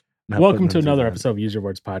Welcome to another episode of Use Your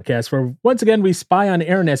Words Podcast, where once again we spy on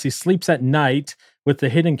Aaron as he sleeps at night with the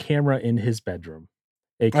hidden camera in his bedroom.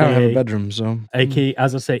 AKA, I don't have a bedroom, so AKA,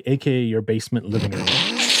 as I say, AKA your basement living room.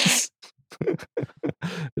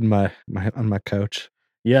 in on my couch.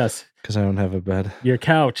 Yes, because I don't have a bed. Your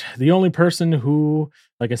couch. The only person who,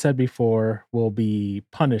 like I said before, will be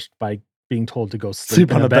punished by being told to go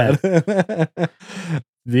sleep in a bed.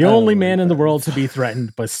 The only man in the world to be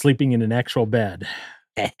threatened by sleeping in an actual bed.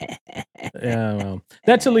 Well,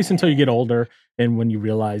 that's at least until you get older and when you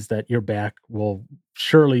realize that your back will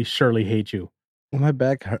surely hate you. Well, my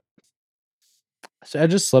back hurt. So I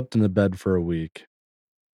just slept in the bed for a week,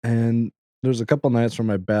 and there's a couple nights where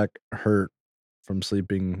my back hurt from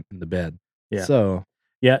sleeping in the bed. Yeah. So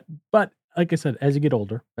yeah, but like I said, as you get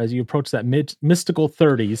older, as you approach that mystical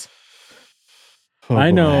 30s,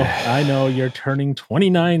 I know you're turning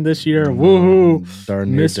 29 this year. Woohoo!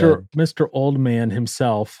 Darn Mr. Old Man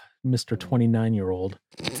himself, Mr. 29-year-old.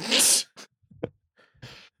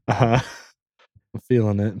 I'm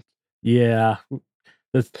feeling it. Yeah.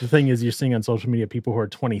 The thing is, you're seeing on social media people who are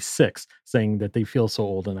 26 saying that they feel so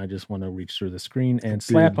old, and I just want to reach through the screen and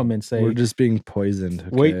slap them and say, we're just being poisoned.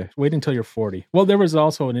 Okay? Wait until you're 40. Well, there was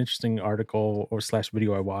also an interesting article or /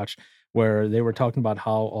 video I watched where they were talking about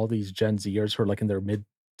how all these Gen Zers who are like in their mid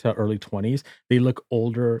to early 20s, they look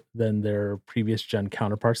older than their previous gen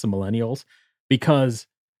counterparts, the millennials, because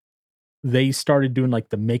they started doing like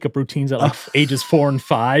the makeup routines at like ages 4 and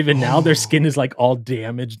 5, and now their skin is like all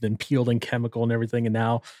damaged and peeled and chemical and everything, and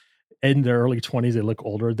now in their early 20s they look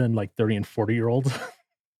older than like 30 and 40 year olds.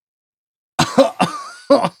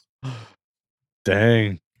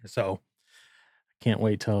 Dang. So can't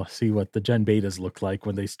wait to see what the Gen Betas look like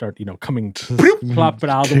when they start, coming plop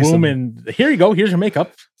it out of the womb, and here you go, here's your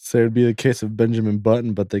makeup. So it'd be a case of Benjamin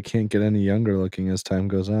Button, but they can't get any younger looking as time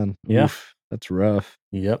goes on. Yeah. Oof, that's rough.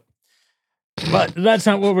 Yep. But that's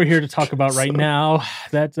not what we're here to talk about right now.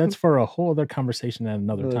 That's for a whole other conversation at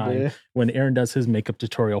another time when Aaron does his makeup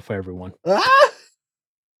tutorial for everyone.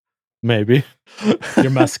 Maybe.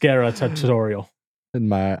 Your mascara tutorial. And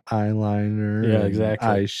my eyeliner. Yeah,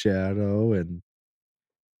 exactly. Eyeshadow and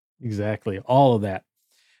exactly. All of that.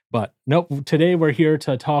 But nope, today we're here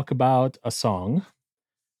to talk about a song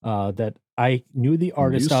that I knew the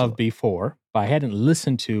artist of before, but I hadn't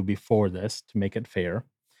listened to before this to make it fair.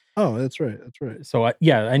 Oh, that's right. So,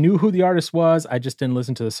 I knew who the artist was. I just didn't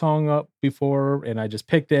listen to the song before, and I just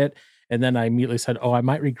picked it. And then I immediately said, oh, I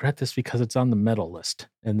might regret this because it's on the metal list.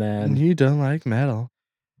 And then... you don't like metal.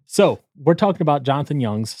 So, we're talking about Johnathan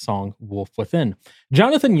Young's song, Wolf Within.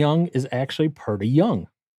 Johnathan Young is actually pretty young.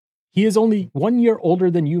 He is only 1 year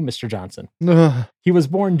older than you, Mr. Johnson. He was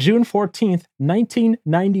born June 14th,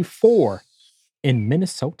 1994 in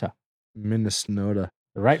Minnesota.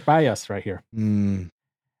 Right by us right here.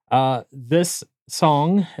 This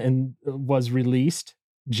song was released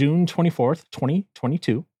June 24th,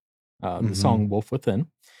 2022. The song Wolf Within.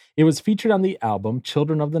 It was featured on the album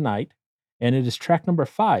Children of the Night, and it is track number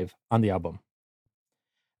 5 on the album.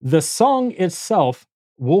 The song itself,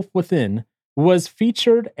 Wolf Within, was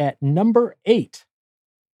featured at number 8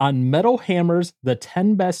 on Metal Hammer's The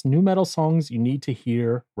 10 Best New Metal Songs You Need to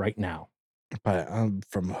Hear Right Now.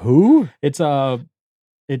 From who? It's a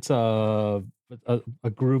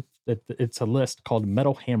group it's a list called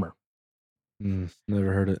Metal Hammer.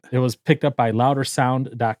 Never heard it. It was picked up by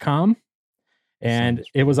loudersound.com, and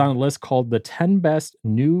it was on a list called the 10 Best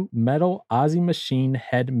New Metal Ozzy Machine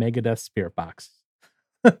Head Megadeth Spirit Box.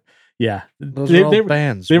 Yeah. Those are all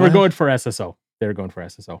bands. They were going for SSO.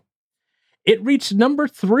 It reached number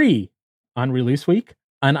 3 on release week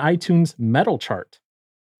on iTunes Metal Chart.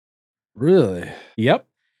 Really? Yep.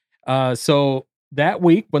 So that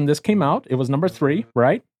week when this came out, it was number 3,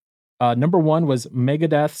 right? Number 1 was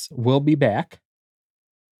Megadeth's Will Be Back.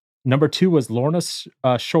 Number 2 was Lorna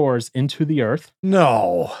Shore's Into the Earth.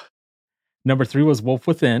 No. Number 3 was Wolf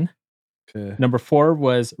Within. Okay. Number 4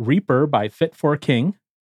 was Reaper by Fit for a King.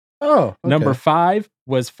 Oh, okay. Number 5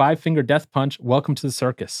 was Five Finger Death Punch, Welcome to the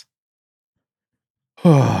Circus.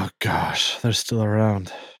 Oh, gosh. They're still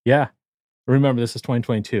around. Yeah. Remember, this is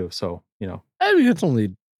 2022, so, I mean, it's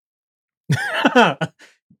only...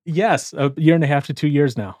 Yes, a year and a half to 2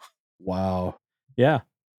 years now. Wow. Yeah.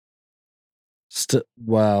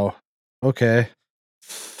 Wow. Okay.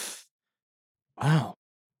 Wow.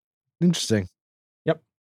 Interesting. Yep.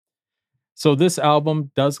 So this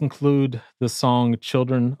album does include the song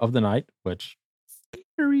Children of the Night, which,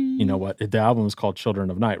 you know what? The album is called Children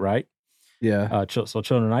of Night, right? Yeah. So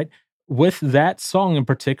Children of Night. With that song in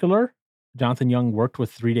particular, Johnathan Young worked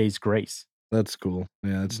with 3 Days Grace. That's cool.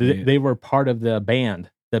 Yeah, They were part of the band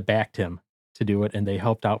that backed him to do it, and they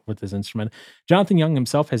helped out with his instrument. Johnathan Young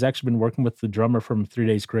himself has actually been working with the drummer from 3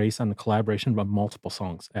 Days Grace on the collaboration of multiple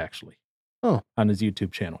songs, actually, Oh, on his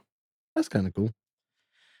YouTube channel. that's kind of cool.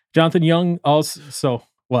 Johnathan Young also, so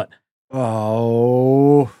what?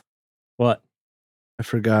 Oh, What? I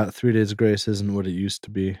forgot 3 Days of Grace isn't what it used to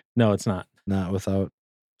be. No, it's not. Not without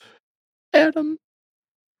Adam.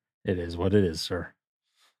 It is what it is, sir.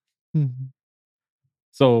 Mhm.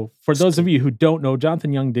 So, for those of Still. you who don't know,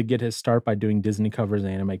 Johnathan Young did get his start by doing Disney covers,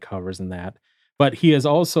 anime covers, and that. But he has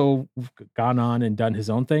also gone on and done his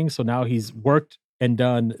own thing. So now he's worked and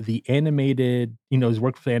done the animated, he's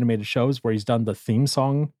worked with animated shows where he's done the theme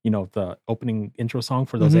song, the opening intro song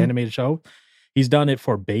for those Mhm. animated shows. He's done it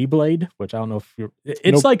for Beyblade, which I don't know if it's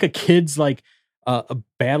Nope. like a kid's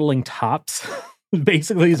battling tops,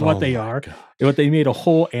 basically is what Oh they my are. gosh. What they made a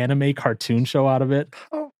whole anime cartoon show out of it.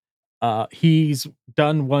 He's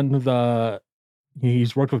done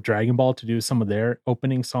he's worked with Dragon Ball to do some of their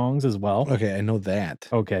opening songs as well. Okay, I know that.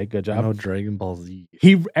 Okay, good I job. know Dragon Ball Z.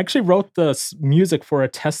 He actually wrote the music for a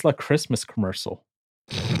Tesla Christmas commercial.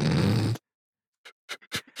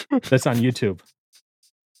 That's on YouTube.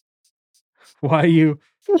 Why are you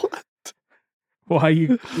What? why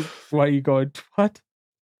are you going, "What?"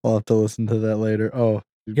 I'll have to listen to that later. Oh,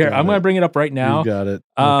 you've Here, got I'm gonna it. bring it up right now. You've got it.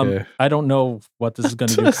 Okay. I don't know what this is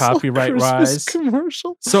gonna do Tesla copyright-wise. Christmas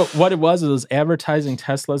commercial. So, what it was advertising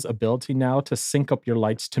Tesla's ability now to sync up your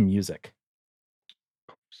lights to music.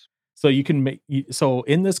 So you can so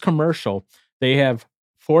in this commercial, they have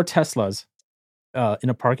 4 Teslas in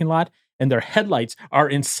a parking lot, and their headlights are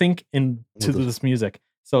in sync into this music.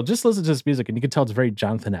 So just listen to this music, and you can tell it's very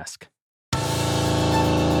Johnathan-esque.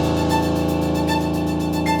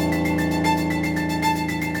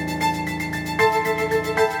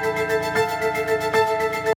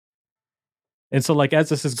 And so, as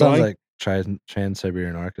this is Sounds going, like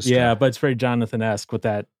Trans-Siberian Orchestra. yeah, but it's very Johnathan-esque with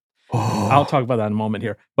that. I'll talk about that in a moment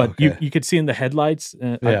here. But Okay. you could see in the headlights.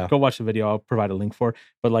 Yeah. Go watch the video. I'll provide a link for it.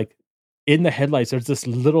 But in the headlights, there's this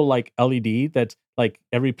little LED that's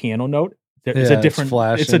every piano note. It's a different.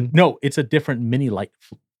 flashing. It's a different mini light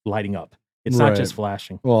lighting up. It's not just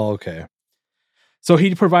flashing. Well, okay. So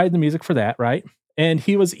he provided the music for that, right? And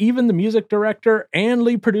he was even the music director and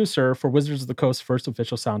lead producer for Wizards of the Coast's first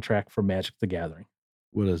official soundtrack for Magic the Gathering.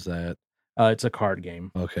 What is that? It's a card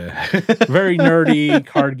game. Okay. Very nerdy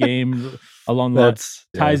card game along the lines.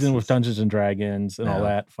 Ties in with it's- Dungeons and Dragons and all Yeah.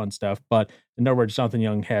 that fun stuff. But in other words, Johnathan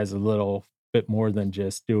Young has a little bit more than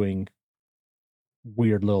just doing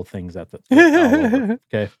weird little things at the all over.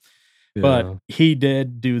 Okay. But Yeah. he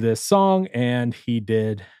did do this song, and he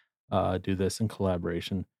did do this in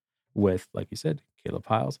collaboration with, like you said, Caleb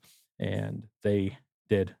Hiles, and they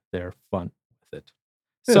did their fun with it.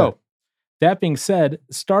 Yeah. So, that being said,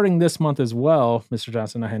 starting this month as well, Mr.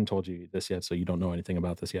 Johnson, I hadn't told you this yet, so you don't know anything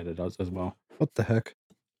about this yet. It does as well. What the heck?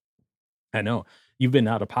 I know you've been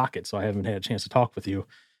out of pocket, so I haven't had a chance to talk with you,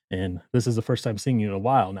 and this is the first time seeing you in a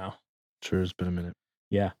while now. Sure, it's been a minute.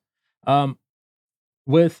 Yeah.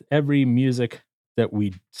 With every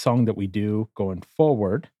song that we do going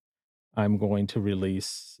forward, I'm going to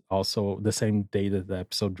release also the same day that the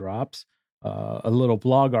episode drops, a little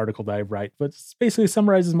blog article that I write, but it basically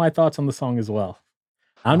summarizes my thoughts on the song as well.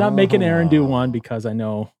 I'm not making Aaron do one because I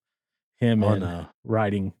know him and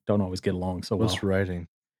writing don't always get along so well. What's writing?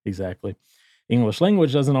 Exactly. English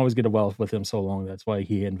language doesn't always get well with him so long. That's why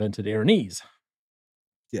he invented Aaronese.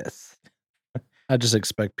 Yes. I just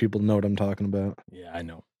expect people to know what I'm talking about. Yeah, I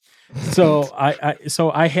know. So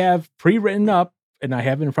I have pre-written up, and I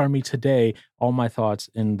have in front of me today all my thoughts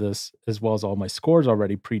in this, as well as all my scores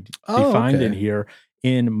already predefined in here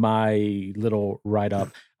in my little write-up.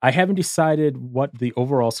 I haven't decided what the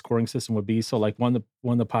overall scoring system would be. So one of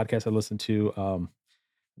the podcasts I listened to,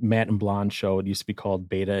 Matt and Blonde show, it used to be called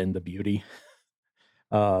Beta and the Beauty.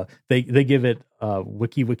 They give it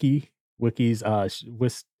wikis.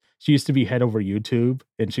 She used to be head over YouTube,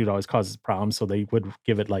 and she would always cause problems. So they would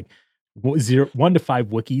give it 1 to 5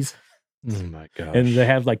 wikis. Oh my gosh. And they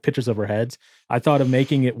have pictures of her heads. I thought of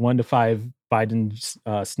making it 1 to 5 Biden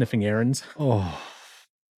sniffing errands. Oh,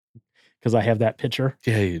 because I have that picture.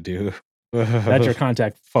 Yeah, you do. That's your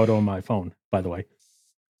contact photo on my phone, by the way.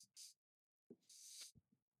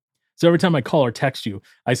 So every time I call or text you,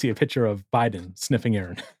 I see a picture of Biden sniffing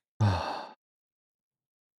Aaron.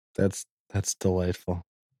 That's delightful.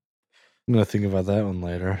 I'm gonna think about that one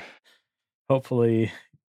later. Hopefully,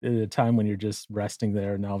 at a time when you're just resting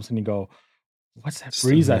there, and all of a sudden you go, "What's that Just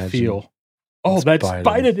breeze I imagine. feel?" Oh, It's that's Biden.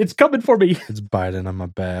 Biden. It's coming for me. It's Biden on my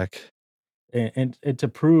back. And to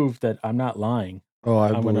prove that I'm not lying, Oh,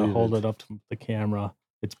 I'm going to hold it up to the camera.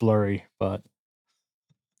 It's blurry, but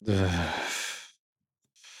Ugh.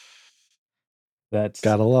 That's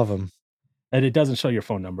Gotta love them. and it doesn't show your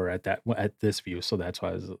phone number at this view, so that's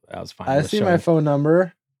why I was fine I with see my showing. phone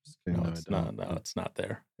number. Just kidding, No, no, I it's not. don't. No, it's not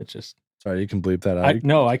there. It's just Sorry, you can bleep that out. I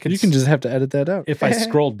no, I could You can just have to edit that out. if I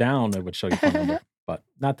scroll down, it would show your phone number, but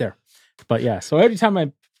not there. But yeah, so every time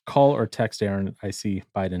I call or text Aaron, I see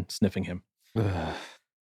Biden sniffing him Ugh.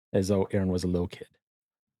 as though Aaron was a little kid.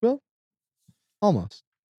 Well, almost.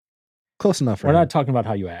 Close enough for We're him. not talking about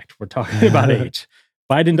how you act. We're talking about age.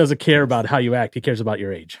 Biden doesn't care about how you act. He cares about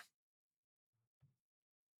your age.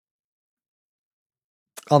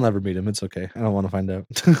 I'll never meet him. It's okay. I don't want to find out.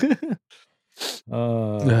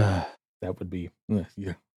 Ugh. That would be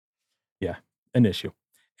yeah, an issue.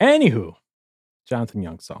 Anywho, Jonathan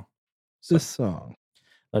Young song. So This song.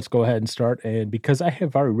 let's go ahead and start. And because I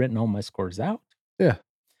have already written all my scores out, Yeah.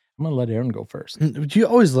 I'm gonna let Aaron go first. You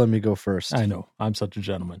always let me go first. I know. I'm such a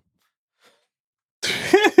gentleman.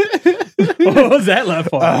 What was that laugh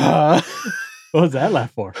for? What was that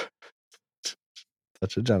laugh for?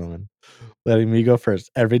 Such a gentleman. Letting me go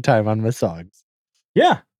first every time on my songs.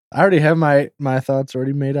 Yeah. I already have my thoughts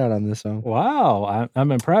already made out on this song. Wow.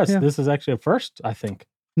 I'm impressed. Yeah. This is actually a first, I think.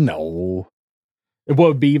 No. It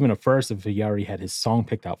would be even a first if he already had his song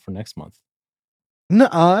picked out for next month. No,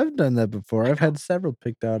 I've done that before. I've had several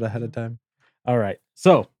picked out ahead of time. All right.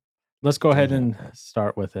 So let's go ahead and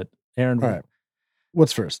start with it. Aaron, All right.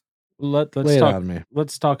 What's first? let's Lay it talk on me.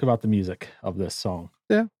 let's talk about the music of this song.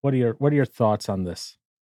 Yeah. What are your thoughts on this?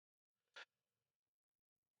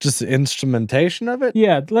 Just the instrumentation of it?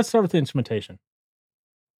 Yeah, let's start with the instrumentation.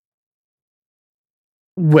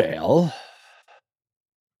 Well,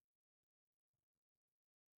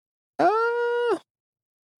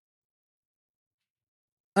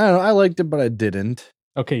 I don't know. I liked it, but I didn't.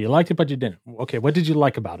 Okay, you liked it, but you didn't. Okay, what did you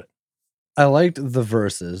like about it? I liked the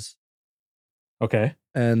verses, Okay.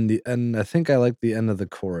 and I think I liked the end of the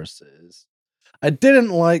choruses. I didn't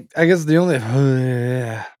like. I guess the only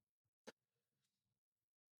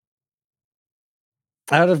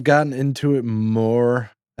I'd have gotten into it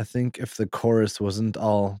more. I think if the chorus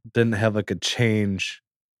didn't have like a change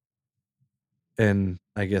in,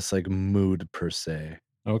 I guess, like mood per se,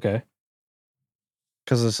 Okay.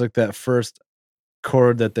 because it's like that first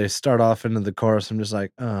chord that they start off into the chorus. I'm just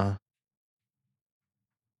like, I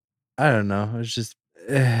don't know. It's just,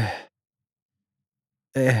 eh.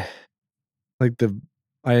 Like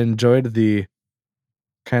I enjoyed the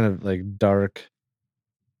kind of like dark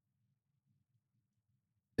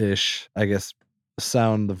ish, I guess,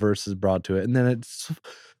 sound the verses brought to it, and then it's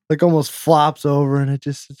like almost flops over, and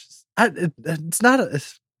it's not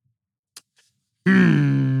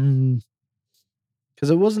because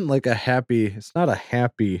it wasn't like it's not a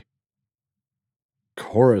happy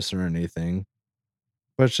chorus or anything,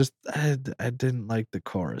 but it's just I didn't like the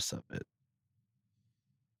chorus of it.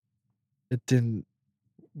 It didn't.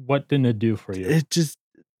 What didn't it do for you? It just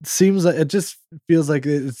seems like it just feels like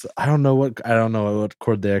it's I don't know what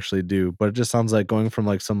chord they actually do, but it just sounds like going from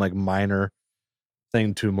like some like minor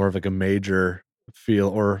thing to more of like a major feel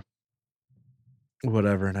or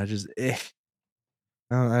whatever, and I just I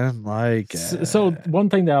don't like it. So one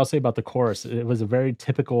thing that I'll say about the chorus, it was a very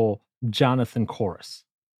typical Jonathan chorus.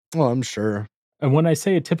 Well, I'm sure. And when I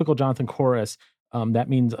say a typical Jonathan chorus, that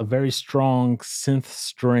means a very strong synth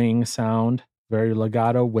string sound, very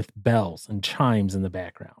legato with bells and chimes in the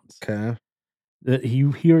backgrounds. Okay.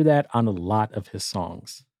 You hear that on a lot of his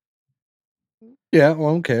songs. Yeah,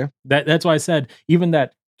 well, okay. That's why I said even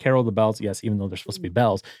that Carol the Bells, yes, even though they're supposed to be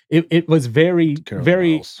bells, it was very, Carol the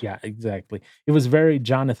very, Bells. yeah, exactly. It was very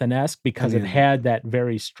Jonathan-esque because it had that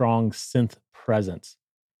very strong synth presence.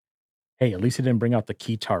 Hey, at least he didn't bring out the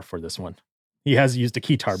keytar for this one. He has used a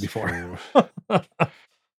keytar before.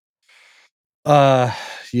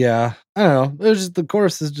 Yeah, I don't know. It was just the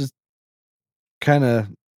chorus is just kind of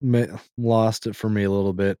lost it for me a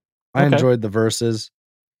little bit. I Okay. enjoyed the verses.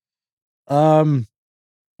 And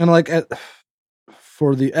like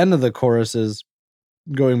for the end of the choruses,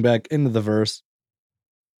 going back into the verse,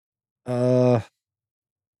 I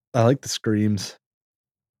like the screams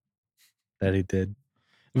that he did.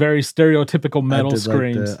 Very stereotypical metal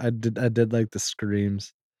screams. I did like the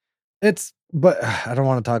screams. But I don't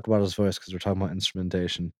want to talk about his voice because we're talking about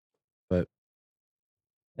instrumentation. But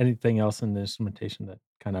Anything else in the instrumentation that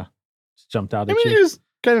kind of jumped out I at mean, you? it was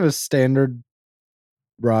kind of a standard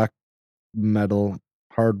rock metal,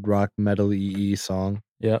 hard rock metal EE song.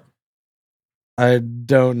 Yep. I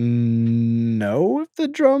don't know if the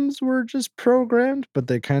drums were just programmed, but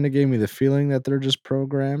they kind of gave me the feeling that they're just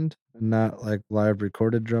programmed, not like live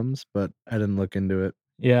recorded drums, but I didn't look into it.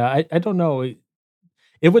 Yeah, I don't know.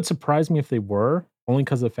 It would surprise me if they were, only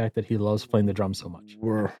because of the fact that he loves playing the drums so much.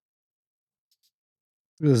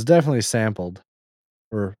 It was definitely sampled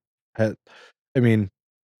or had I mean,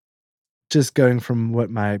 just going from what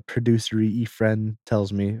my producery friend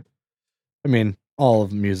tells me, I mean, all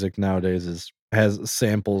of music nowadays has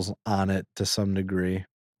samples on it to some degree.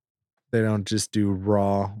 They don't just do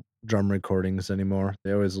raw drum recordings anymore.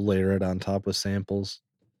 They always layer it on top with samples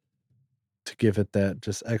to give it that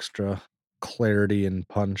just extra clarity and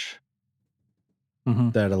punch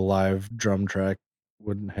Mhm. that a live drum track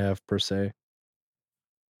wouldn't have per se.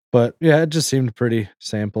 But yeah, it just seemed pretty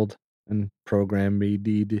sampled and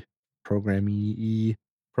programmy. Programming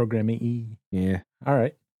E. Yeah.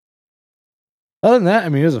 Alright. Other than that, I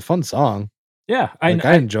mean, it was a fun song. Yeah, Like,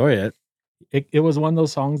 I enjoy it. it was one of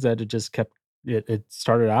those songs that it just kept it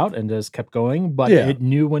started out and just kept going, but Yeah. it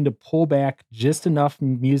knew when to pull back just enough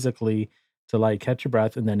musically to, like, catch your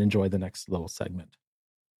breath and then enjoy the next little segment,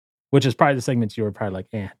 which is probably the segments you were probably like,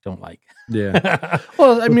 "Eh, don't like." Yeah.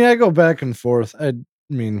 Well, I mean, I go back and forth. I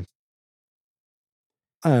mean,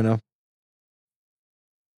 I don't know.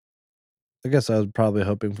 I guess I was probably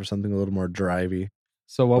hoping for something a little more drivey,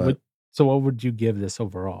 So what but would so what would you give this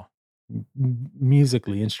overall?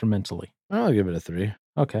 Musically, instrumentally? I'll give it a 3.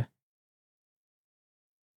 Okay.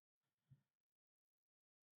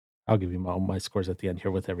 I'll give you my scores at the end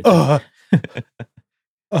here with everything.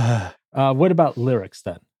 Uh, uh, What about lyrics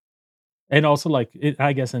then? And also, like,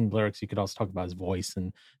 I guess in lyrics, you could also talk about his voice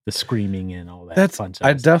and the screaming and all that fun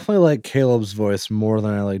I jazz. definitely like Caleb's voice more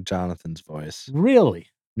than I like Jonathan's voice. Really?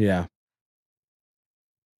 Yeah.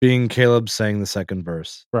 Being Caleb saying the second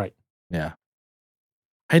verse. Right. Yeah.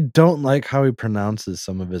 I don't like how he pronounces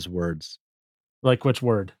some of his words. Like which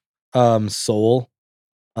word? Soul,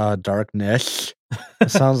 darkness.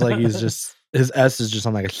 It sounds like he's just his S is just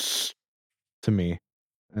on like a to me.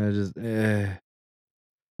 And I just And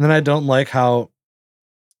then I don't like how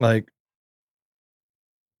like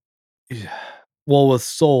yeah. Well with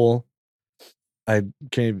soul, I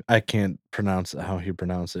can't pronounce it how he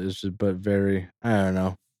pronounced it. It's just but very I don't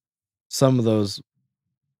know. Some of those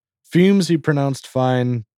fumes he pronounced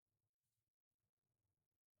fine.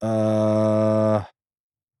 Uh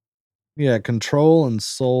yeah, control and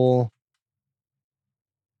soul.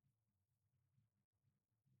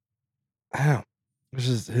 I don't it's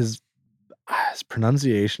just his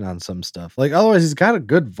pronunciation on some stuff. Like otherwise he's got a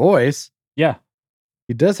good voice. Yeah,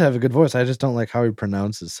 He does have a good voice. I just don't like how he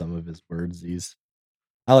pronounces some of his words.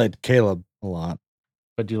 I like Caleb a lot.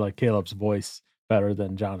 but do you like Caleb's voice better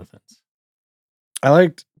than Jonathan's? I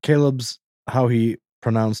liked Caleb's how he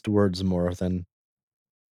pronounced words more than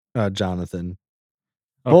Jonathan.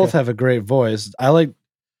 Both Okay. have a great voice. I like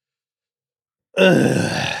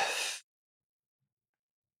Ugh.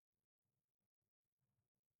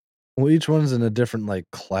 Well, each one's in a different like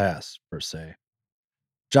class per se.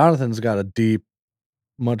 Jonathan's got a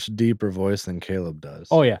much deeper voice than Caleb does.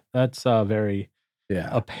 Oh yeah, that's very Yeah.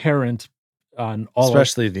 apparent on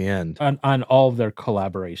Especially the end. on all of their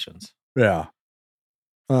collaborations. Yeah.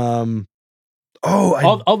 Um oh I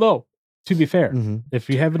Although, to be fair, Mhm. if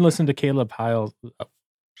you haven't listened to Caleb Heil,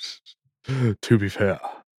 To be fair.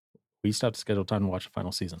 we still have to schedule time to watch the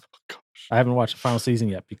final season. Gosh. I haven't watched the final season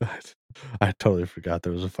yet because I totally forgot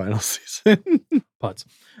there was a final season. putts.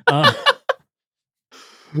 Uh,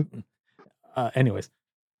 anyways,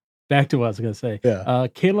 back to what I was gonna say. Yeah.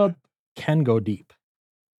 Caleb can go deep.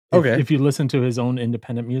 Okay. If you listen to his own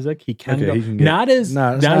independent music, he can Okay, go he can get not as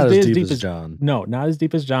not not as as deep deep as as John. no, not as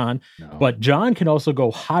deep as John, No. but John can also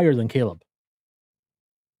go higher than Caleb.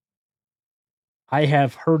 I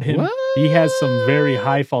have heard him. What? He has some very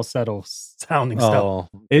high falsetto sounding stuff. Oh,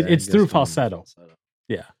 It, okay, I it's guess through we don't need falsetto. falsetto.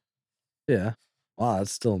 Yeah. Yeah. Wow,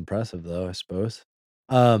 that's still impressive though, I suppose.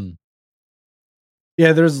 Um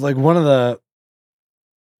yeah, there's like it's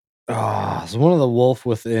one of the Wolf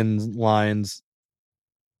Within lines.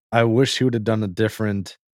 I wish he would have done a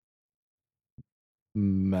different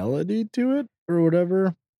melody to it or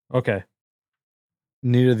whatever Okay.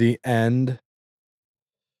 near the end.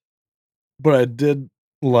 But I did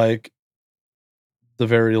like the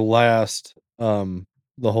very last the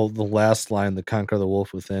last line, the conquer the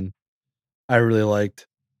wolf within. I really liked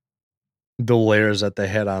the layers that they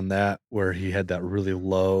had on that where he had that really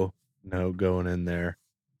low note going in there.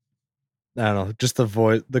 I don't know, just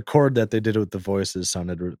the chord that they did with the voices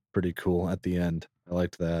sounded pretty cool at the end. I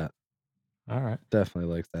liked that. All right.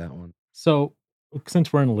 Definitely liked that one. So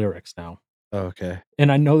since we're in lyrics now, Okay.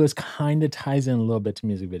 and I know this kind of ties in a little bit to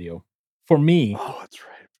music video. For me, Oh, that's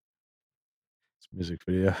right. It's a music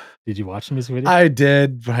video. did you watch the music video? I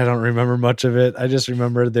did, but I don't remember much of it. I just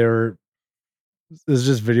remember there's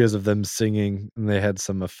just videos of them singing and they had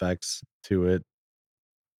some effects to it.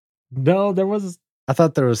 No, there was I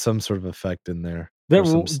thought there was some sort of effect in there. There for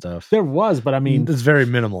some w stuff. there was, but I mean, It's very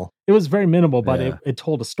minimal. it was very minimal, but Yeah, it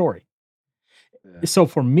told a story. yeah, So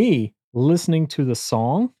for me, listening to the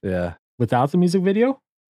song yeah, without the music video,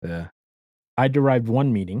 yeah. I derived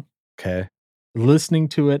one meaning. Okay. Listening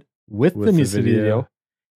to it with the With the music video. video,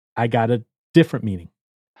 I got a different meaning.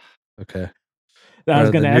 Okay. I was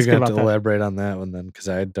Alright, gonna then you're ask you gonna have to about that. elaborate on that one then, because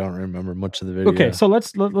I don't remember much of the Okay, video. so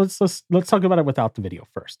let's talk about it without the video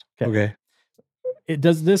first. Okay. Okay.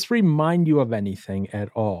 Does this remind you of anything at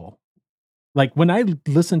all? Like, when I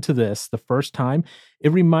listened to this the first time, it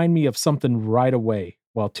reminded me of something right away.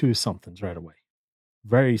 Well, 2 somethings right away.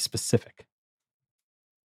 Very specific.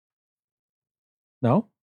 No?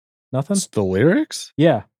 Nothing? It's the lyrics?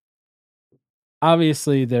 Yeah.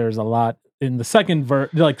 Obviously, there's a lot in the second verse.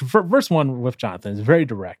 Like, verse 1 with Jonathan is very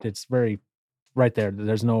direct. It's very right there.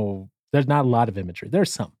 There's not a lot of imagery.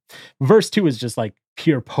 There's some. Verse 2 is just, like,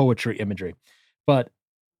 pure poetry imagery. But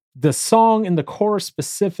the song in the chorus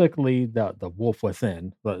specifically, the Wolf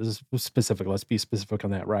Within, specific, let's be specific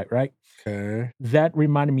on that, right? Okay. That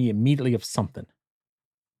reminded me immediately of something.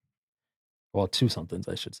 Well, 2 somethings,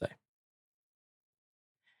 I should say.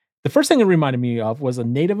 The first thing it reminded me of was a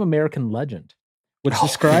Native American legend, which Oh,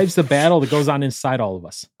 describes the battle that goes on inside all of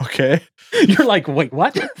us. okay. You're like, "Wait,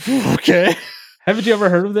 what?" Okay. Haven't you ever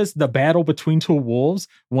heard of this? The battle between 2 wolves,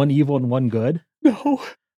 one evil and one good? No.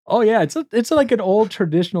 Oh, yeah, it's like an old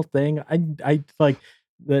traditional thing. I like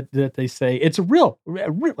that they say it's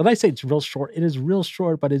when I say it's real short, it is real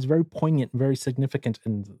short, but it's very poignant and very significant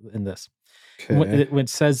in this. Okay. When it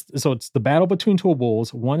says so it's the battle between 2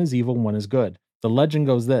 wolves, one is evil, one is good. The legend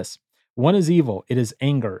goes this: one is evil, it is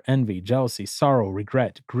anger, envy, jealousy, sorrow,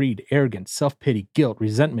 regret, greed, arrogance, self-pity, guilt,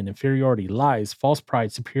 resentment, inferiority, lies, false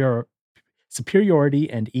pride, superiority,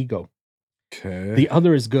 and ego. Okay. The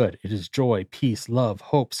other is good. It is joy, peace, love,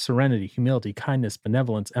 hope, serenity, humility, kindness,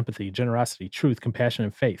 benevolence, empathy, generosity, truth, compassion,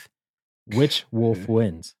 and faith. Which wolf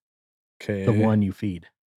wins? The Okay. one you feed.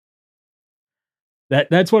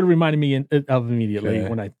 That's what it reminded me of immediately Okay.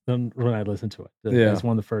 when I listened to it. Yeah. That's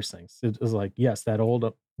one of the first things. It was like, yes, that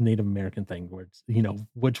old Native American thing where it's,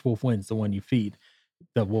 which wolf wins? The one you feed.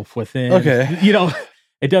 The wolf within. Okay.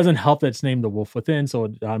 It doesn't help that it's named the wolf within, so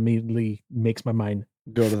it immediately makes my mind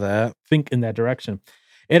Go to that. think in that direction.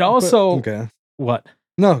 It But also okay. what?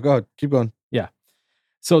 No, go ahead. Keep going. Yeah.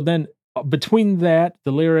 So then between that,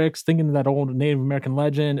 the lyrics, thinking of that old Native American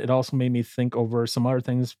legend, it also made me think over some other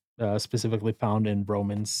things specifically found in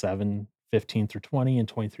Romans 7:15 through 20 and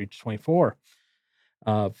 23 to 24.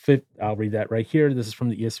 I'll read that right here. This is from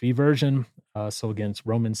the ESV version. So again, it's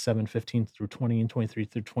Romans 7:15 through 20 and 23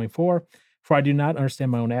 through 24. For I do not understand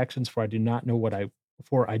my own actions, for I do not do what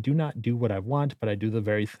I want, but I do the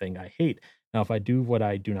very thing I hate. Now, if I do what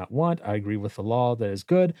I do not want, I agree with the law that is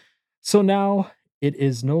good. So now it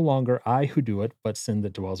is no longer I who do it, but sin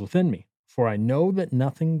that dwells within me. For I know that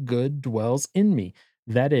nothing good dwells in me,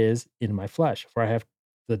 that is, in my flesh. For I have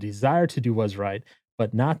the desire to do what is right,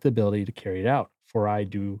 but not the ability to carry it out. For I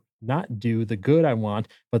do not do the good I want,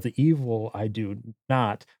 but the evil I do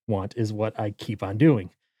not want is what I keep on doing.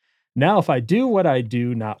 Now, if I do what I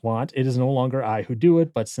do not want, it is no longer I who do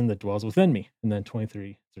it, but sin that dwells within me. And then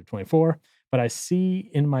 23 through 24. But I see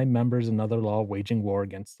in my members another law waging war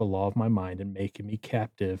against the law of my mind and making me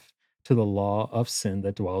captive to the law of sin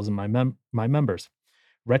that dwells in my members.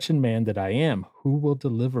 Wretched man that I am, who will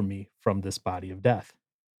deliver me from this body of death?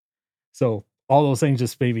 So all those things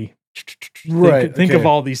just maybe Right. think of Okay.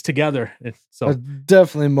 all these together. So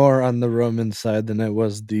Definitely more on the Roman side than it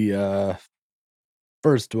was the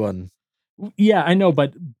first one. yeah, I know,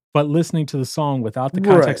 but listening to the song without the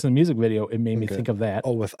Right. context of the music video, it made me Okay. think of that.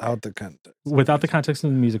 Oh, without the context. Without the Gotcha. context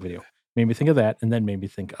of the music video, made me think of that, and then made me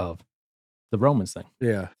think of the Romans thing.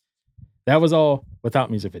 Yeah. That was all without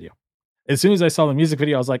music video. As soon as I saw the music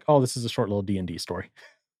video, I was like, "Oh, this is a short little D&D story."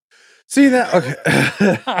 See that? Okay.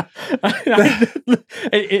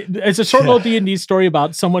 It's a short little Yeah. D&D story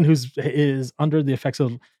about someone who's is under the effects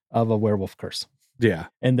of a werewolf curse, Yeah.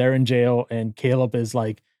 and they're in jail, and Caleb is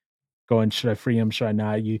like going, "Should I free him? Should I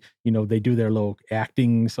not?" They do their little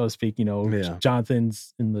acting, so to speak. Yeah.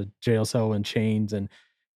 Jonathan's in the jail cell in chains, and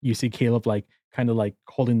you see Caleb like kind of like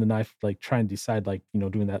holding the knife, like trying to decide, like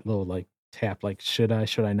doing that little like tap, like should I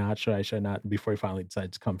not, should I not, before he finally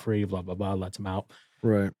decides to come free. Blah blah blah, lets him out.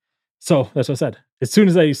 Right. So that's what I said. As soon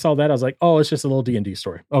as I saw that, I was like, "Oh, it's just a little D&D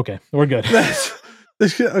story. Okay, we're good."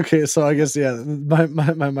 That's okay. So I guess yeah, my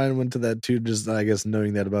mind went to that too. Just I guess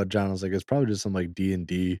knowing that about John, I was like, it's probably just some like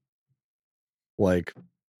D&D like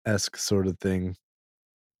esque sort of thing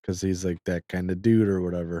because he's like that kind of dude or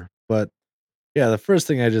whatever. But Yeah, the first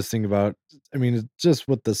thing I just think about, I mean, it's just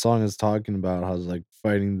what the song is talking about, how it's like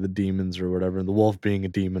fighting the demons or whatever, and the wolf being a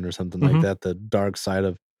demon or something like Mhm. that, the dark side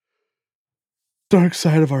of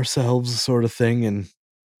ourselves sort of thing, and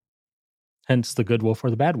Hence the good wolf or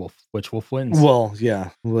the bad wolf. Which wolf wins? well, yeah,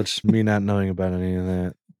 which me not knowing about any of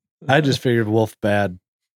that. I just figured wolf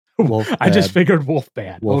I just bad, figured wolf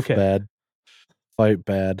bad. wolf Okay. bad, fight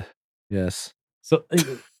bad. Yes. So,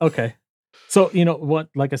 okay. So, you know what?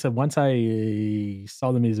 Like I said, once I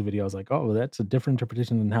saw the music video, I was like, "Oh, well, that's a different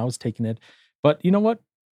interpretation than how I was taking it." But you know what?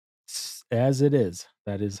 As it is,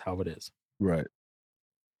 that is how it is. Right.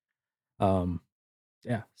 Um,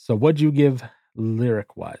 yeah. So, what'd you give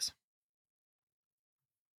lyric wise?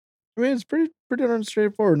 I mean, it's pretty darn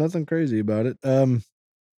straightforward, nothing crazy about it.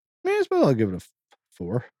 May as well I'll give it a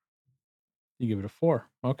 4. You give it a 4.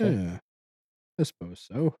 Okay. Yeah, I suppose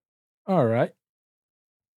so. All right.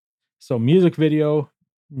 So, music video,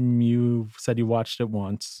 you said you watched it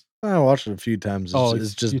once. I watched it a few times. Oh, It's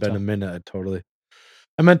it's a just few been a times. minute.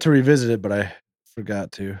 I meant to revisit it, but I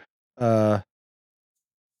forgot to. Uh,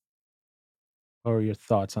 What are your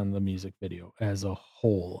thoughts on the music video as a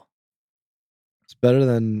whole? it's better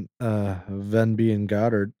than Venby and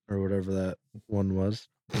Goddard or whatever that one was.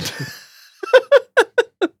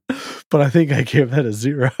 But I think I gave that a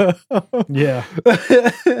 0. Yeah.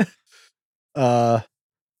 uh,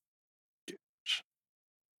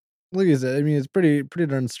 like I said, I mean, it's pretty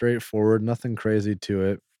darn straightforward. Nothing crazy to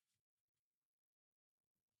it.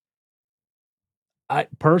 I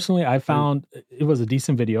personally, I Uh, found it was a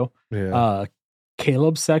decent video. Yeah. Uh,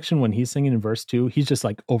 Caleb's section when he's singing in verse 2, he's just,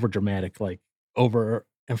 like, over dramatic, like, over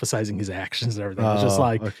emphasizing his actions and everything.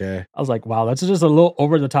 Oh, okay. I was like, "Wow, that's just a little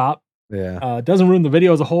over the top." Yeah. It doesn't ruin the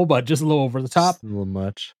video as a whole, but just a little over the Just top. a little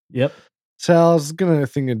much. Yep. So I was gonna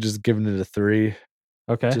think of just giving it a 3,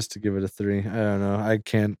 Okay. just to give it a 3. I don't know. I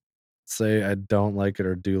can't say I don't like it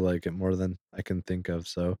or do like it more than I can think of,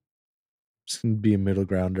 so just gonna be a middle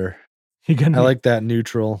grounder. You're gonna I be like that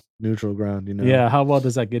neutral ground, you know? Yeah, how well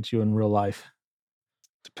does that get you in real life?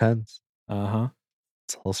 Depends. Uh-huh.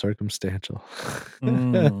 It's all circumstantial.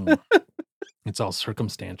 Mm, it's all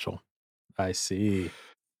circumstantial. I see.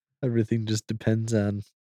 Everything just depends on,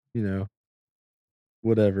 you know,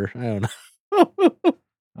 whatever. I don't know.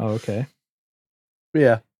 Oh, okay.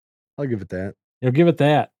 Yeah, I'll give it that. You'll give it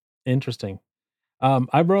that. Interesting.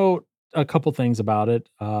 I wrote a couple things about it.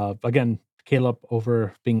 Again, Caleb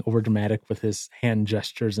over being over dramatic with his hand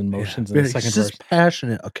gestures and Yeah, motions in the very he's second just verse.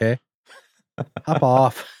 passionate, okay? Hop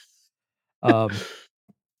off. Um,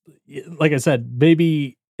 like I said,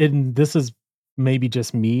 maybe and this is maybe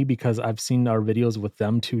just me because I've seen our videos with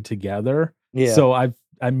them two together. Yeah. So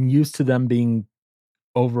I'm used to them being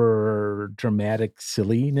over dramatic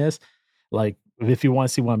silliness. Like if you want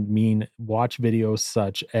to see what I mean, watch videos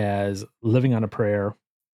such as Living on a Prayer,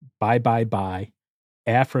 Bye Bye Bye,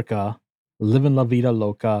 Africa, Living La Vida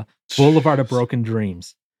Loca, Boulevard of Broken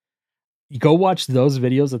Dreams. You go watch those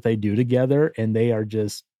videos that they do together, and they are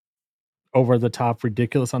just over the top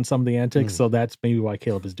ridiculous on some of the antics. Mm. So that's maybe why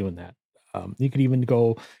Caleb is doing that. You could even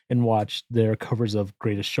go and watch their covers of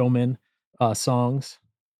Greatest Showman songs.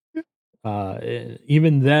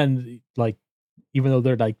 Even then, like even though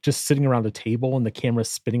they're like just sitting around a table and the camera's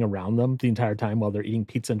spinning around them the entire time while they're eating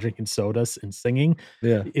pizza and drinking sodas and singing,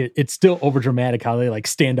 Yeah. it's still over dramatic how they like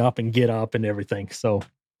stand up and get up and everything. So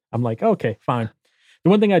I'm like, okay, fine. The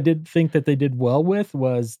one thing I did think that they did well with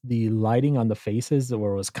was the lighting on the faces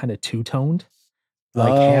where it was kind of two toned.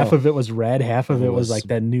 Like half Oh, of it was red, half it of it was was like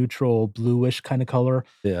that neutral bluish kind of color.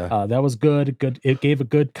 yeah. That was good. Good. It gave a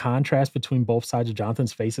good contrast between both sides of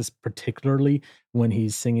Jonathan's faces, particularly when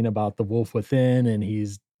he's singing about the wolf within and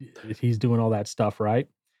he's doing all that stuff, right?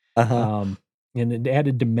 Uh-huh. Um, and it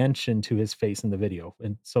added dimension to his face in the video,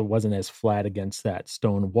 and so it wasn't as flat against that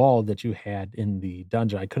stone wall that you had in the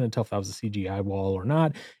dungeon. I couldn't tell if that was a CGI wall or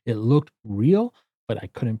not. It looked real, but I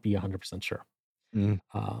couldn't be 100% sure. Mm.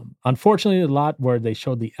 Unfortunately, a lot where they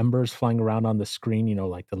showed the embers flying around on the screen, you know,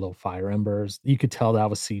 like the little fire embers, you could tell that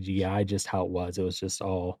was CGI, just how it was. It was just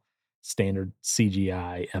all standard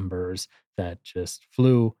CGI embers that just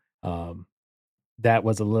flew. Um, that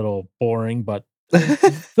was a little boring, but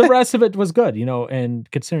the rest of it was good, you know.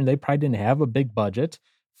 And considering they probably didn't have a big budget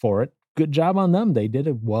for it, good job on them. They did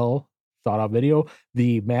a well thought out video.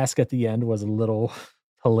 The mask at the end was a little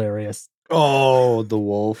hilarious, Oh, the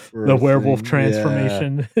wolf the or werewolf thing. Yeah,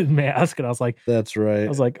 transformation mask, and that's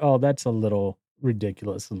right. "Oh, that's a little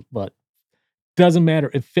ridiculous," but doesn't matter.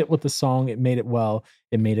 It fit with the song, it made it well,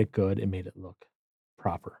 it made it good, it made it look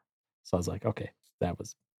proper. So I was like, "Okay, that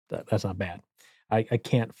was that's not bad." I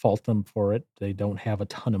can't fault them for it. They don't have a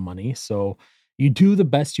ton of money, so, You do the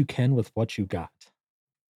best you can with what you got.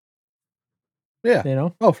 Yeah. You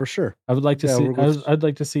know? Oh, for sure. I would like to Yeah, see work with I'd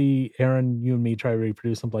like to see Aaron, you and me try to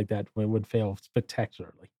reproduce something like that when it would fail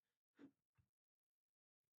spectacularly.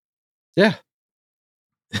 Yeah.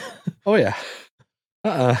 Oh, yeah.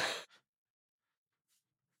 Uh-uh.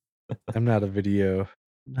 I'm not a video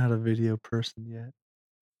person yet.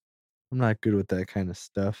 I'm not good with that kind of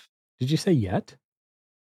stuff. Did you say yet?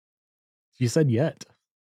 You said yet.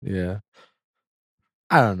 Yeah.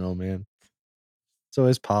 I don't know, man. It's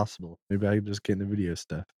always possible. Maybe I could just get into video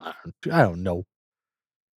stuff. I don't know.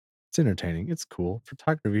 It's entertaining. It's cool.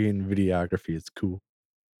 Photography and videography, it's cool.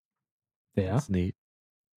 Yeah. It's neat.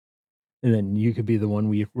 And then you could be the one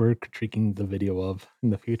we're critiquing the video of in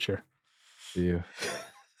the future. Ew.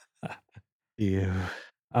 Ew.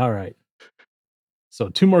 All right. So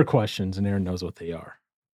 2 more questions and Aaron knows what they are.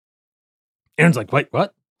 Aaron's like, "Wait,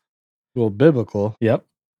 what?" Well, biblical. Yep.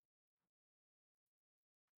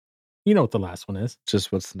 You know what the last one is.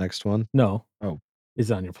 Just what's the next one? No, Oh.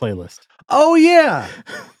 is on your playlist. Oh, yeah.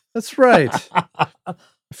 That's right. I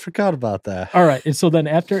forgot about that. All right. And so then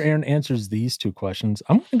after Aaron answers these 2 questions,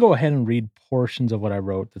 I'm gonna go ahead and read portions of what I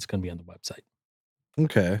wrote that's gonna be on the website.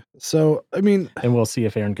 Okay. So, I mean, And we'll see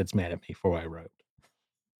if Aaron gets mad at me for what I wrote.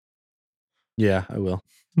 yeah, I will.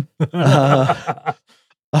 Uh,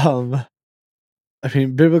 um, I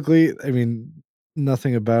mean, biblically,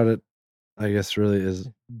 nothing about it, I guess, really is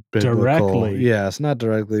biblical. Directly. Yeah, it's not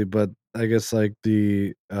directly, but I guess like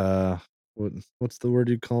the what's the word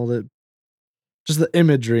you called it? Just the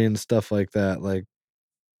imagery and stuff like that. Like,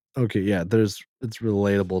 okay, yeah, it's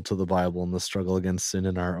relatable to the Bible and the struggle against sin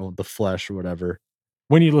in our own the flesh or whatever.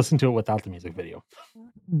 When you listen to it without the music video.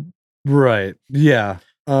 Right. Yeah.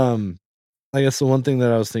 I guess the one thing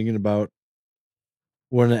that I was thinking about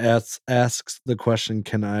when it asks the question,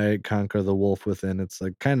 "Can I conquer the wolf within?" It's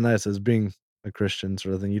like kind of nice as being a Christian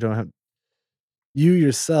sort of thing. You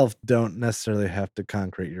yourself don't necessarily have to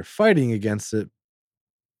conquer it. You're fighting against it,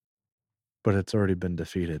 but it's already been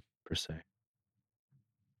defeated per se.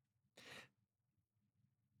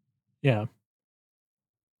 Yeah.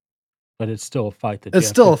 But it's still a fight that you It's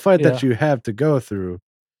have still to a fight that yeah. you have to go through,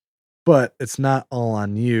 but it's not all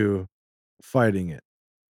on you fighting it,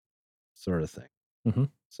 sort of thing.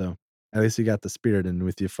 Mhm. So at least you got the spirit in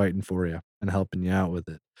with you fighting for you and helping you out with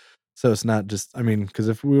it. So it's not just, because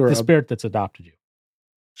if we were The up, spirit that's adopted you.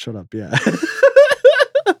 shut up, yeah.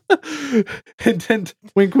 Hint, hint,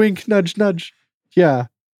 wink, wink, nudge, nudge. Yeah.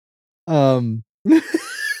 Um,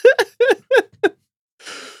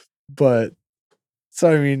 but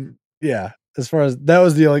so yeah. As far as that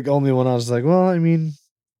was the like only one I was like, well,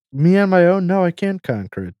 me on my own, no, I can't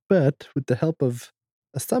conquer it, but with the help of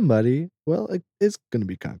somebody, well, it is going to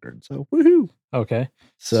be conquered. So woohoo! Okay.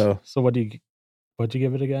 So, So what'd you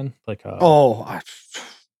give it again? Like, oh,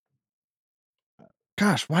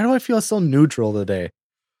 gosh, why do I feel so neutral today?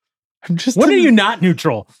 I'm just when are in, you not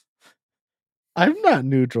neutral? I'm not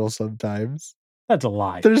neutral sometimes. That's a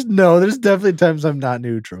lie. There's definitely times I'm not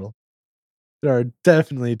neutral. There are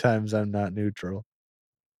definitely times I'm not neutral.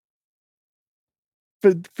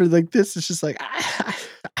 But for like this, it's just like I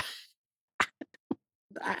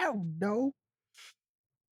don't know.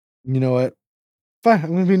 You know what? Fine,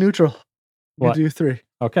 I'm gonna be neutral. I'm gonna What? do 3.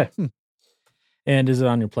 Okay. Hmm. And is it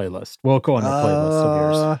on your playlist? Well, go on a playlist of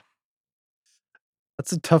yours.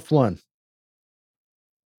 That's a tough one.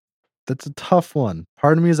 That's a tough one.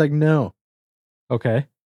 Part of me is like, no, Okay.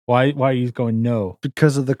 Why are you going no?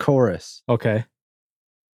 because of the chorus. Okay.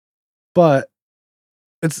 But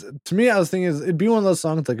it's to me, I was thinking it'd be one of those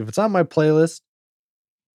songs like if it's on my playlist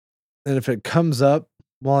and if it comes up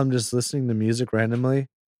while I'm just listening to music randomly,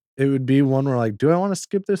 it would be one where like, do I want to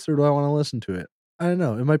skip this or do I want to listen to it? I don't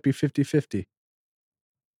know. It might be 50-50.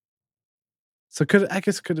 So could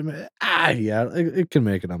have yeah, it can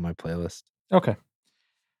make it on my playlist. Okay.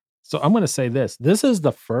 So I'm gonna say this. This is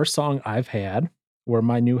the first song I've had where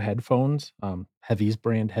my new headphones, Heavy's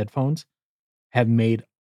brand headphones, have made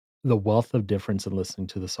the wealth of difference in listening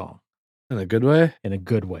to the song In a good way? in a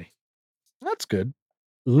good way. That's good.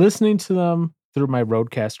 Listening to them through my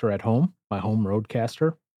Roadcaster at home, my home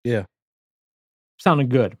Roadcaster, Yeah. sounded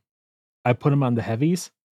good. I put them on the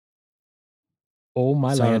heavies. Oh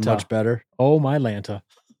my Sounded Lanta. much better. Oh my Lanta.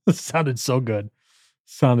 Sounded so good.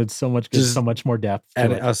 Sounded so much good, so Just much more depth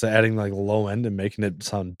to it. adding like low end and making it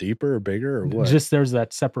sound deeper or bigger or what? Just there's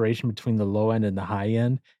that separation between the low end and the high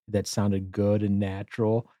end that sounded good and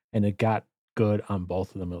natural, and it got good on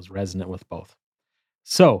both of them. It was resonant with both.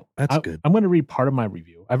 So That's good. I'm going to read part of my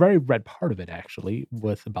review. I've already read part of it actually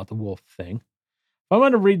with about the wolf thing. But I'm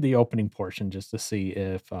going to read the opening portion just to see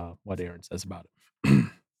if what Aaron says about it.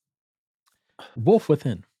 Wolf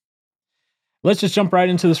Within. Let's just jump right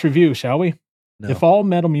into this review, shall we? No. If all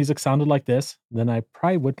metal music sounded like this, then I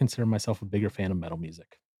probably would consider myself a bigger fan of metal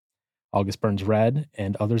music. August Burns Red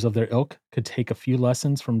and others of their ilk could take a few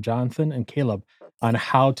lessons from Johnathan and Caleb on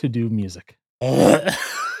how to do music.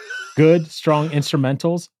 Good, strong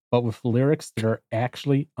instrumentals, but with lyrics that are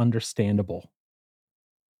actually understandable.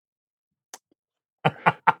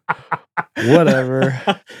 Whatever.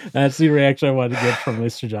 That's the reaction I wanted to get from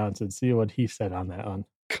Mr. Johnson. See what he said on that one.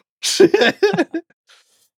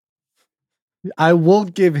 I will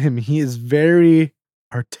give him, he is very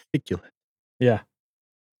articulate. Yeah.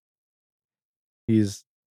 He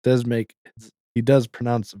does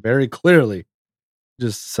pronounce very clearly.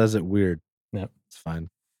 Just says it weird. Yep. It's fine.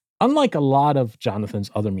 Unlike a lot of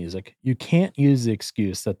Jonathan's other music, you can't use the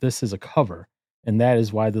excuse that this is a cover, and that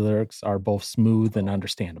is why the lyrics are both smooth and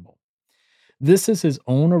understandable. This is his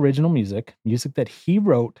own original music that he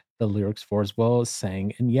wrote the lyrics for as well as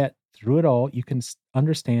sang, and yet through it all, you can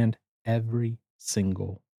understand every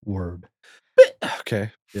single word.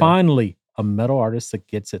 Okay. Yeah. Finally, a metal artist that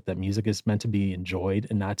gets it, that music is meant to be enjoyed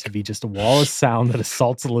and not to be just a wall of sound that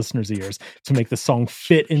assaults the listener's ears to make the song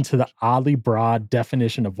fit into the oddly broad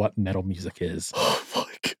definition of what metal music is. Oh my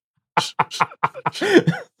gosh.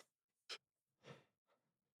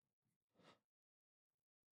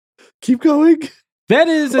 Keep going. That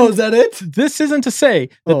is. Oh, is that it? This isn't to say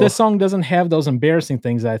that this song doesn't have those embarrassing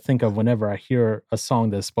things I think of whenever I hear a song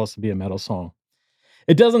that's supposed to be a metal song.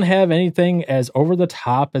 It doesn't have anything as over the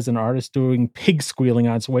top as an artist doing pig squealing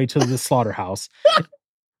on its way to the slaughterhouse.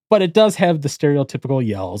 But it does have the stereotypical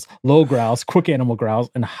yells, low growls, quick animal growls,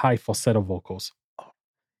 and high falsetto vocals.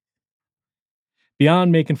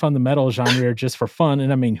 Beyond making fun of the metal genre just for fun,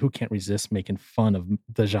 and I mean, who can't resist making fun of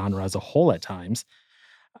the genre as a whole at times,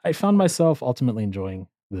 I found myself ultimately enjoying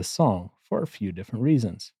this song for a few different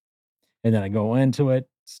reasons. And then I go into it,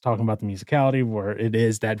 it's talking about the musicality where it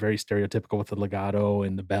is that very stereotypical with the legato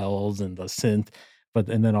and the bells and the synth,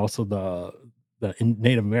 and then also the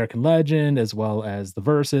Native American legend as well as the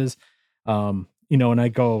verses. And I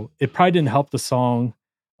go, it probably didn't help the song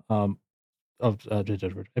it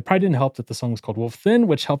probably didn't help that the song was called Wolf Thin,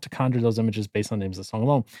 which helped to conjure those images based on the names of the song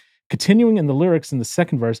alone. Continuing in the lyrics in the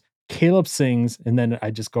second verse, Caleb sings, and then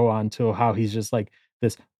I just go on to how he's just like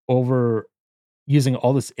this over using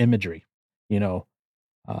all this imagery,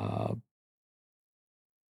 uh,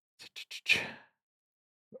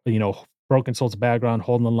 Broken Soul's background,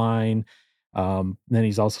 holding the line. Then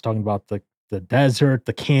he's also talking about the desert,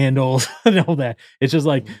 the candles, and all that. It's just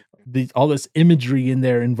like all this imagery in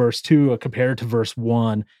there in verse 2 compared to verse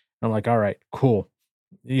 1. And I'm like, all right, cool.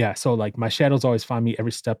 Yeah, so like my shadows always find me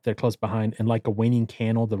every step they're close behind, and like a waning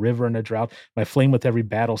candle, the river in a drought, my flame with every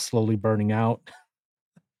battle slowly burning out.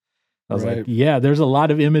 I was like, yeah, there's a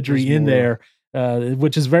lot of imagery in there,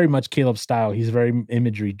 which is very much Caleb's style. He's a very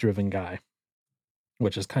imagery driven guy,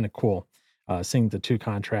 which is kind of cool. Seeing the two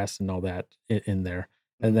contrasts and all that in there,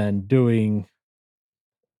 and then doing,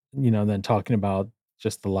 then talking about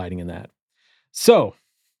just the lighting in that. So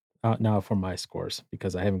now for my scores,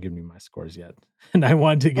 because I haven't given you my scores yet, and I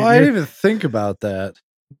wanted to get. I didn't even think about that.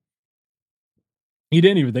 You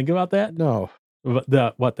didn't even think about that? No.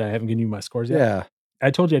 That I haven't given you my scores yet? Yeah. I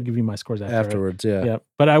told you I'd give you my scores afterwards. Yeah. Yeah.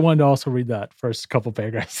 But I wanted to also read that first couple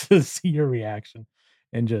paragraphs to see your reaction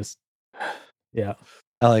and just, yeah.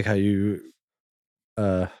 I like how you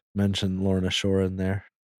mentioned Lorna Shore in there.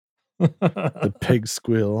 The pig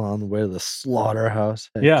squeal on the way to the slaughterhouse.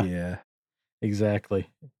 Heck yeah. Exactly.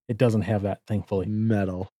 It doesn't have that, thankfully.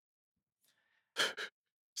 Metal.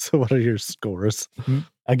 So what are your scores?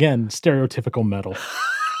 Again, stereotypical metal.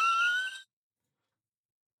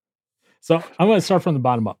 So I'm going to start from the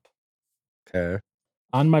bottom up. Okay.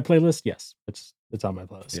 On my playlist, yes. It's on my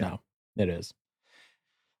playlist now. It is.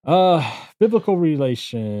 Biblical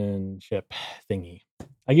relationship thingy.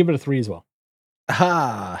 I give it a 3 as well.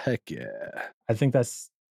 Heck yeah. I think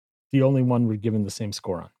that's the only one we're giving the same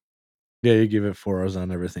score on. Yeah, you give it 4s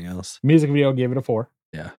on everything else. Music video gave it a 4.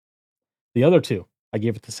 Yeah. The other 2, I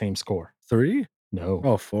gave it the same score. 3? No.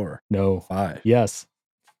 Oh, 4. No. 5. Yes.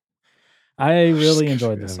 I really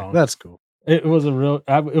enjoyed the song. That's cool. It was a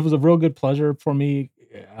real good pleasure for me.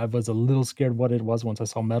 I was a little scared what it was once I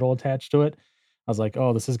saw metal attached to it. I was like,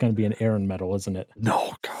 oh, this is going to be an Aaron metal, isn't it?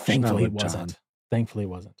 No, gosh. Thankfully it wasn't. Thankfully it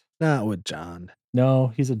wasn't. Not with John.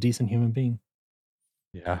 No, he's a decent human being.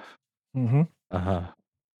 Yeah. Mm-hmm. Uh-huh.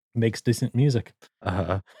 Makes decent music.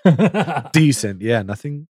 Uh-huh. Decent. Yeah,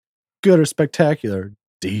 nothing good or spectacular.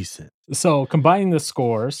 Decent. So combining the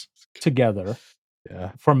scores together,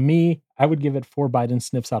 from me, I would give it 4 Biden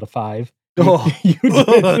sniffs out of 5. You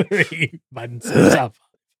did 3 Biden sniffs out of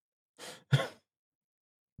 5.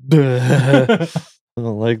 I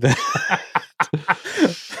don't like that.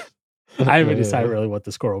 I haven't decided really what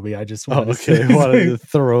the score will be. I just Oh, wanted okay. to Wanted to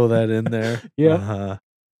throw that in there. Yep.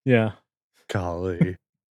 Yeah. Golly.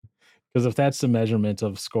 Because if that's the measurement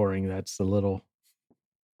of scoring, that's a little.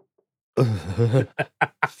 I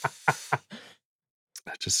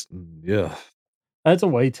just, yeah. That's a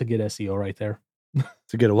way to get SEO right there.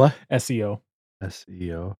 To get a what? SEO.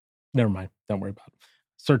 SEO. Never mind. Don't worry about it.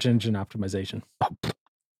 Search engine optimization.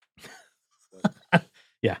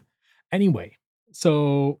 Yeah. Anyway,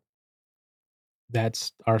 so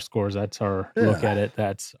that's our scores. That's our look Yeah. at it.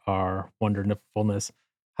 That's our wonderfulness.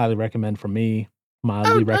 Highly recommend from me. I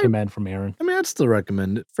Mildly would, recommend from Aaron. I mean, I'd still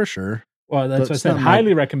recommend it for sure. Well, that's But what I it's said. not my,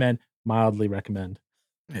 Highly recommend. Mildly recommend.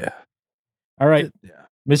 yeah. All right, Yeah.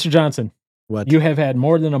 Mr. Johnson. What? You have had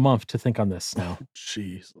more than a month to think on this now.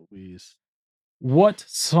 Jeez Louise. What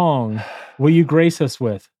song will you grace us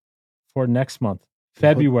with for next month,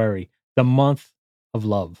 February, the month of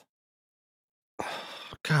love?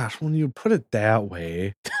 Gosh, when you put it that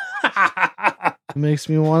way, it makes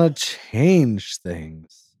me want to change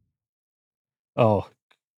things. Oh,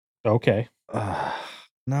 okay.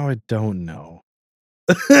 Now I don't know.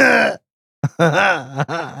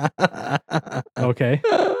 Okay.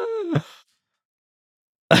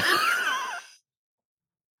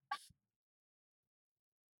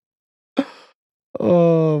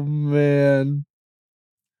 Oh man.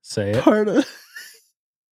 Say it.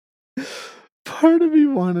 Part of me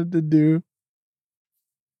wanted to do.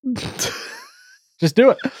 Just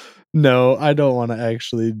do it. No, I don't want to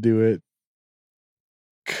actually do it.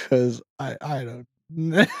 Cause I don't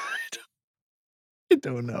I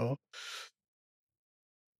don't know.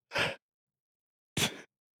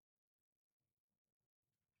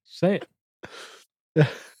 Say it.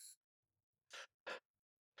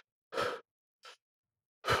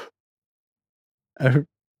 I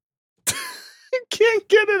can't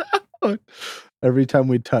get it out. Every time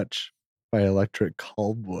we touch by Electric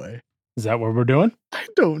Callboy. Is that what we're doing? I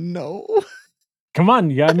don't know. Come on,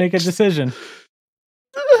 you gotta make a decision.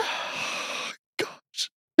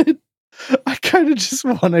 Gosh. I kind of just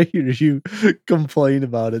want to hear you complain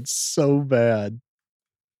about it so bad.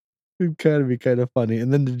 It'd kind of be kind of funny.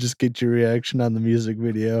 And then to just get your reaction on the music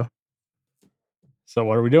video. So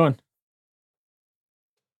what are we doing?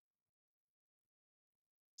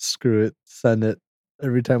 Screw it. Send it.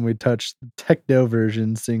 Every time we touch the techno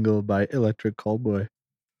version single by Electric Callboy.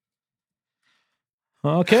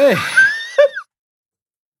 Okay.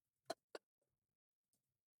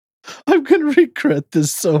 I'm going to regret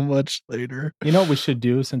this so much later. You know what we should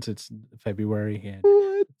do since it's February and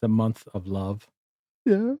What? the month of love?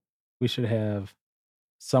 Yeah. We should have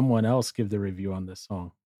someone else give the review on this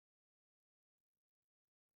song.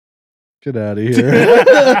 Get out of here.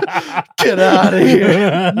 Get out of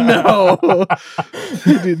here. No.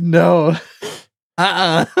 Dude, no.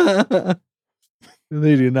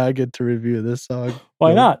 They do not get to review this song.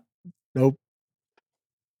 Why not? Nope.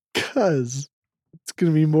 Because it's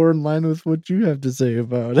going to be more in line with what you have to say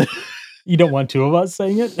about it. You don't want two of us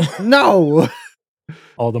saying it? No.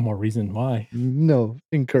 All the more reason why. No.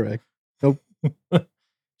 Incorrect. Nope.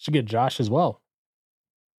 Should get Josh as well.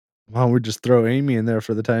 Why don't we just throw Amy in there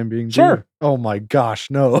for the time being? Sure. Dude? Oh my gosh,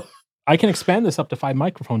 no. I can expand this up to 5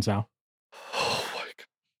 microphones now. Oh my god.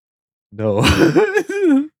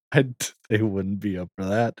 No. They wouldn't be up for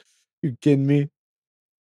that. You kidding me?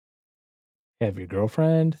 Have your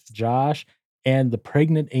girlfriend, Josh, and the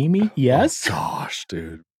pregnant Amy. Yes. Oh gosh,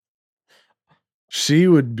 dude. She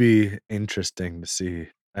would be interesting to see.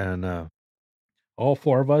 I don't know. All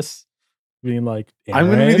 4 of us being like, I'm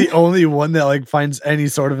gonna be "Aaron?" the only one that like finds any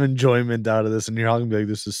sort of enjoyment out of this, and you're all gonna be like,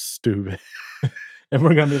 "This is stupid." And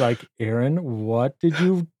we're gonna be like, Aaron, what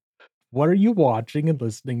are you watching and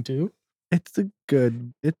listening to? It's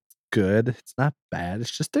good. It's not bad. It's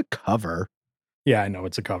just a cover. Yeah, I know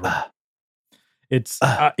it's a cover. It's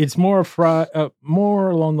more more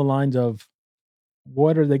along the lines of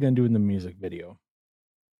what are they gonna do in the music video?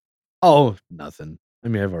 Oh, nothing. I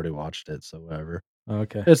mean, I've already watched it, so whatever.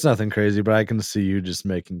 Okay. It's nothing crazy, but I can see you just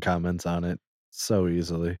making comments on it so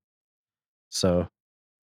easily. So,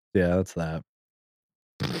 yeah, that's that.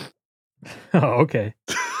 Oh, okay.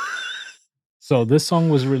 So this song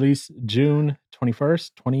was released June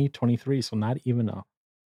 21st, 2023, so not even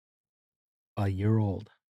a year old.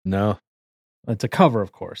 No. It's a cover,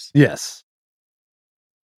 of course. Yes.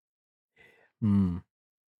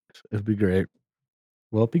 It'd be great.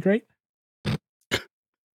 Will it be great?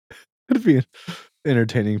 It'd be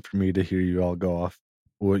entertaining for me to hear you all go off.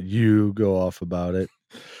 What you go off about it.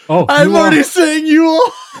 Oh, I'm already saying you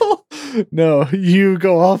all. No, you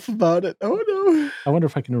go off about it. Oh no. I wonder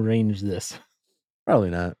if I can arrange this. Probably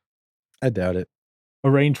not. I doubt it.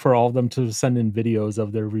 Arrange for all of them to send in videos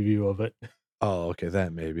of their review of it Oh, okay,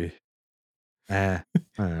 that maybe. I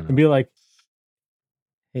don't and know. be like,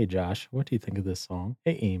 "Hey, Josh, what do you think of this song?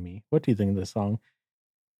 Hey, Amy, what do you think of this song?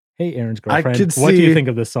 Hey, Aaron's I girlfriend, could what do you see think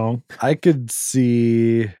of this song?" I could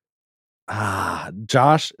see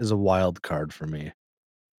Josh is a wild card for me.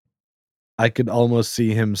 I could almost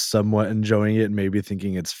see him somewhat enjoying it and maybe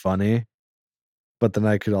thinking it's funny, but then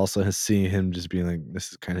I could also see him just being like,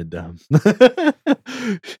 "This is kinda dumb."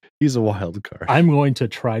 He's a wild card. I'm going to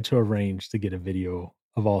try to arrange to get a video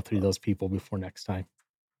of all 3 of those people before next time.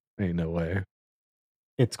 Ain't no way.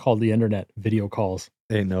 It's called the internet video calls.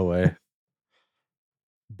 Ain't no way.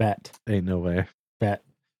 Bet, Ain't no way. bet.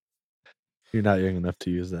 You're not young enough to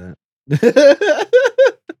use that.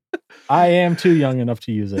 I am too young enough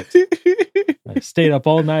to use it. I stayed up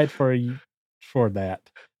all night for that,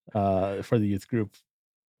 for the youth group.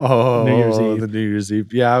 New Year's Oh, Eve. the New Year's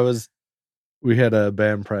Eve. Yeah, we had a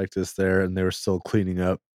band practice there, and they were still cleaning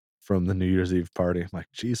up from the New Year's Eve party. I'm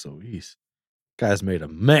like, "Geez Louise, guys made a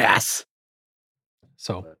mess."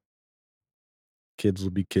 So, But kids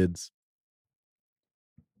will be kids,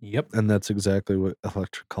 yep. and that's exactly what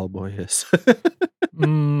Electric Callboy is.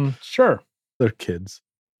 Sure. They're kids.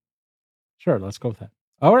 Sure, let's go with that.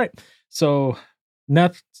 All right. So,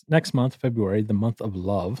 next month, February, the month of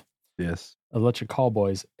love, Yes. Electric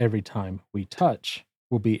Callboys, Every Time We Touch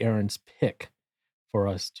will be Aaron's pick for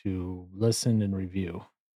us to listen and review.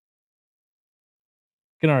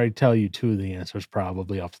 Can already tell you 2 of the answers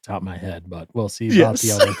probably off the top of my head, but we'll see about the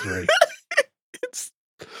Yes. other 3. It's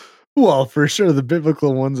well, for sure, the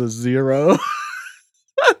biblical one's a 0.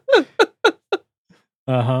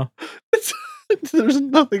 Uh-huh. It's there's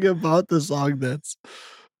nothing about the song that's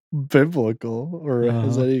biblical or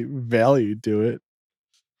has Uh-huh. any value to it.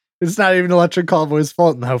 It's not even Electric Callboy's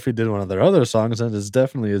fault. Now, if we did one of their other songs, then it's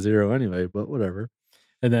definitely a 0 anyway, but whatever.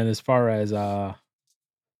 And then as far as,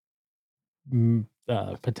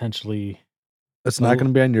 potentially It's not oh,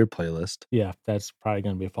 gonna be on your playlist. yeah, that's probably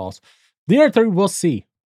gonna be false. The other 3, we'll see.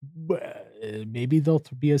 Maybe they'll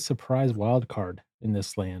be a surprise wild card in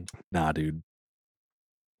this land. Nah, dude.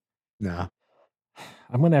 Nah.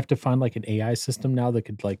 I'm gonna have to find, like, an AI system now that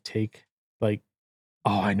could, like, take, like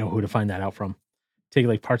oh, I know who to find that out from. Take,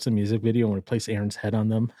 like, parts of the music video and replace Aaron's head on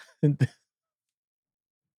them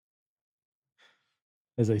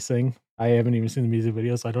as they sing. I haven't even seen the music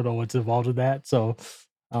video, so I don't know what's involved with that, so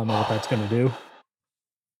I don't know what that's gonna do.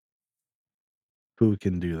 Who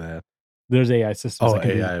can do that? There's AI systems Oh, that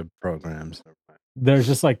can do AI programs. Never mind. there's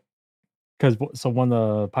just, like 'cause so one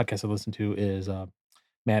of the podcasts I listen to is,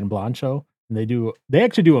 Matt and Blonde Show, and they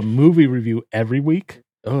actually do a movie review every week.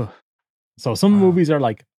 Oh, So some wow. movies are,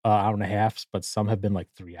 like, an hour and a half, but some have been, like,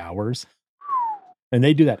 3 hours. And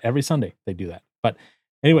they do that every Sunday, they do that. But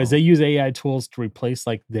anyways, Oh, they use AI tools to replace,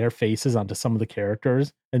 like, their faces onto some of the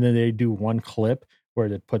characters, and then they do one clip where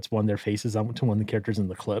it puts one of their faces onto one of the characters in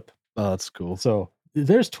the clip. that's cool. So,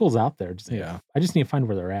 there's tools out there, Yeah. I just need to find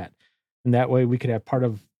where they're at. And that way we could have part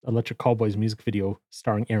of Electric Callboy's music video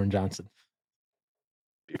starring Aaron Johnson.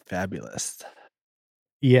 Be fabulous.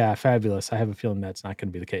 Yeah, fabulous. I have a feeling that's not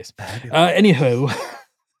gonna be the case. Fabulous. Anywho,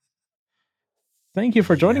 thank you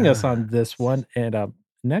for joining us on this Yes. one, and,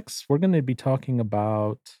 next, we're gonna be talking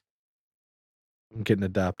about I'm getting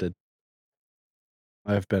adopted.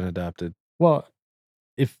 I've been adopted. well,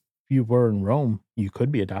 if you were in Rome, you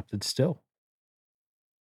could be adopted still.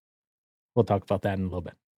 We'll talk about that in a little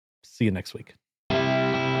bit. See you next week.